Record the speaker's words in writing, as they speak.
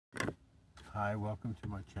Hi, welcome to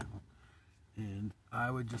my channel. And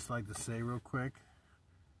I would just like to say real quick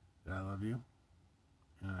that I love you.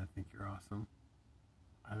 And I think you're awesome.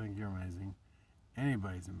 I think you're amazing.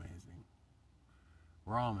 Anybody's amazing.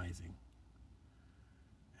 We're all amazing.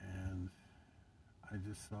 And I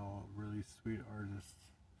just saw a really sweet artist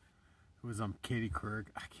who was on A.K.A. Kramarik.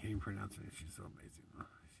 I can't even pronounce her name. She's so amazing.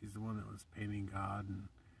 She's the one that was painting God and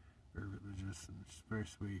very religious, and she's very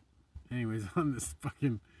sweet. Anyways, on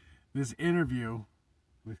this interview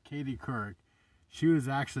with A.K.A. Kramarik, she was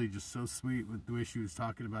actually just so sweet with the way she was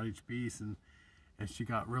talking about each piece, and she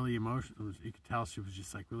got really emotional. You could tell she was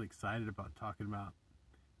just like really excited about talking about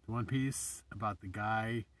the one piece about the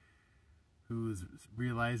guy who was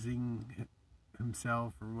realizing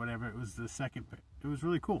himself or whatever. It was the second. It was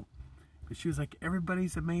really cool. But she was like,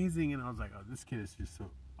 everybody's amazing, and I was like, oh, this kid is just so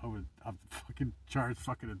off the fucking charts,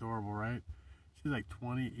 fucking adorable, right? She's like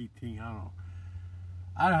 20, 18, I don't know.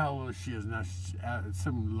 I don't know how old she is now. She's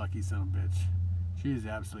some lucky son of a bitch. She is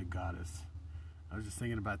absolute goddess. I was just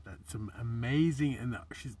thinking about that. Some amazing, and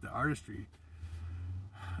she's the artistry.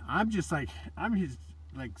 I'm just like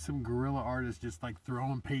some guerrilla artist, just like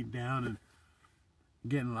throwing paint down and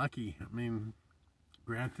getting lucky. I mean,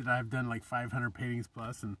 granted, I've done like 500 paintings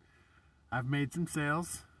plus, and I've made some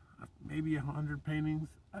sales, maybe 100 paintings,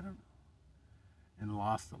 I don't know, and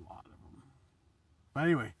lost a lot of them. But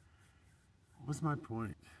anyway, what's my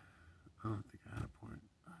point? I don't think I had a point.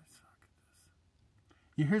 I suck at this.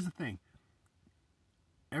 Yeah, here's the thing.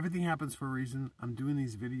 Everything happens for a reason. I'm doing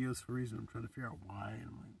these videos for a reason. I'm trying to figure out why.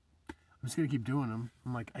 And I'm just going to keep doing them.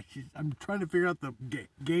 I'm trying to figure out the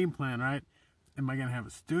game plan, right? Am I going to have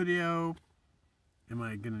a studio? Am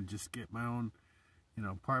I going to just get my own,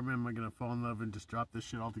 apartment? Am I going to fall in love and just drop this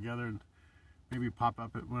shit all together and maybe pop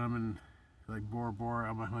up when I'm in, like, Bora Bora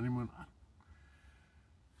on my honeymoon?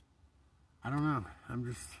 I don't know. I'm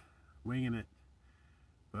just winging it.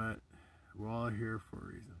 But we're all here for a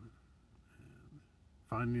reason. And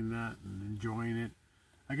finding that and enjoying it.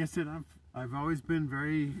 Like I said, I've always been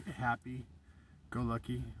very happy, go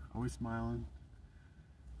lucky, always smiling.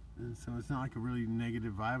 And so it's not like a really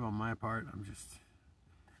negative vibe on my part.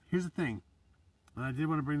 Here's the thing. And I did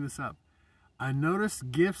want to bring this up. I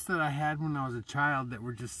noticed gifts that I had when I was a child that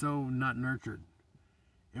were just so not nurtured.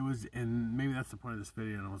 And maybe that's the point of this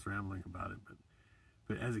video, and I was rambling about it,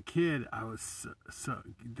 but as a kid, I was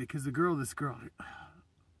because this girl,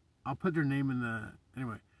 I'll put her name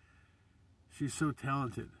anyway, she's so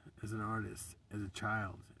talented as an artist, as a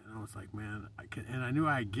child, and I was like, man, and I knew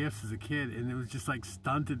I had gifts as a kid, and it was just like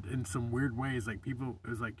stunted in some weird ways, like people, it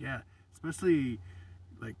was like, yeah, especially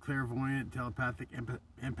like clairvoyant, telepathic,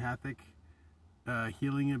 empathic,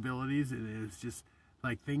 healing abilities, and it was just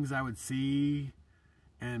like things I would see,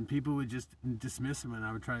 and people would just dismiss them, and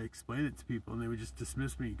I would try to explain it to people, and they would just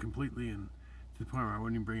dismiss me completely, and to the point where I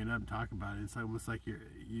wouldn't even bring it up and talk about it. It's almost like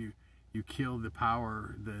you kill the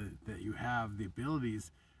power that you have, the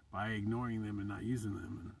abilities, by ignoring them and not using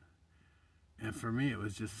them. And for me, it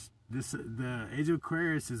was just this: the Age of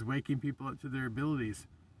Aquarius is waking people up to their abilities.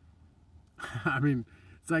 I mean,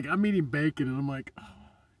 it's like I'm eating bacon, and I'm like, oh.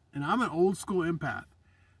 And I'm an old school empath.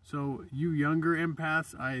 So you younger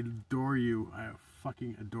empaths, I adore you. I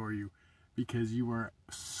fucking adore you, because you are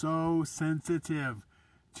so sensitive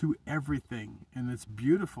to everything, and it's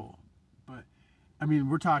beautiful. But I mean,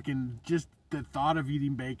 we're talking just the thought of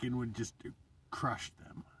eating bacon would just crush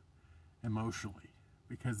them emotionally,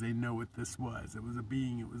 because they know what this was. It was a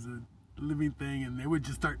being, it was a living thing, and they would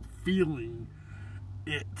just start feeling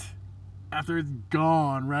it after it's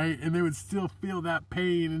gone, right? And they would still feel that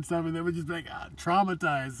pain and stuff, and they would just be like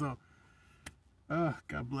traumatized. So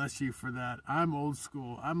God bless you for that. I'm old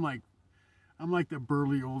school. I'm like the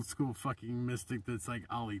burly old school fucking mystic that's like,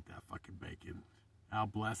 I'll eat that fucking bacon. I'll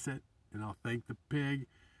bless it, and I'll thank the pig,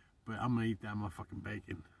 but I'm gonna eat that motherfucking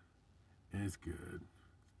bacon. And it's good,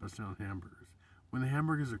 especially on hamburgers. When the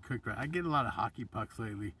hamburgers are cooked right, I get a lot of hockey pucks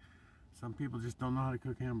lately. Some people just don't know how to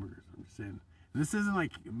cook hamburgers. I'm just saying. And this isn't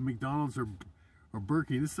like McDonald's or Burger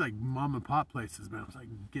King. This is like mom and pop places, man. I was like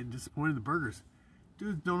getting disappointed in the burgers.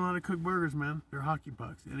 Dudes don't know how to cook burgers, man. They're hockey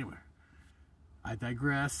pucks. Anyway, I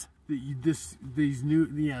digress. A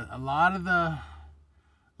lot of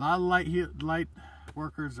light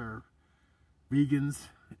workers are vegans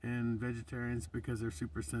and vegetarians because they're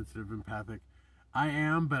super sensitive, empathic. I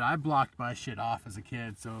am, but I blocked my shit off as a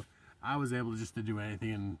kid, so I was able just to do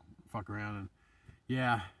anything and fuck around. And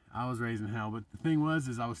yeah, I was raised in hell. But the thing was,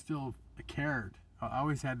 I was still cared. I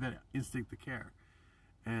always had that instinct to care.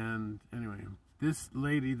 And anyway, this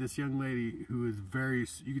young lady who is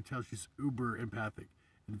you can tell she's uber empathic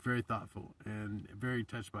and very thoughtful and very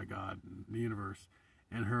touched by God and the universe.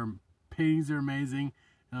 And her paintings are amazing,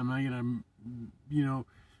 and I'm not gonna,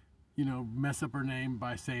 mess up her name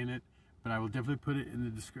by saying it, but I will definitely put it in the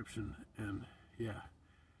description. And yeah,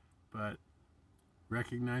 but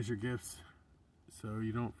recognize your gifts so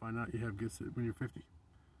you don't find out you have gifts when you're 50.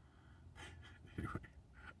 Anyway,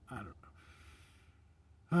 I don't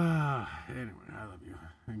know. Anyway, I love you,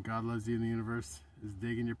 and God loves you, and the universe is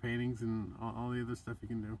digging your paintings and all the other stuff you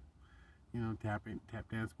can do. Tap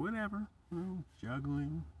dance, whatever.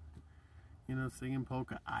 Juggling. Singing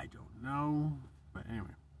polka. I don't know, but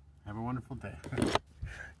anyway, have a wonderful day.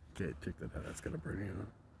 Okay, check that out. That's gonna burn you.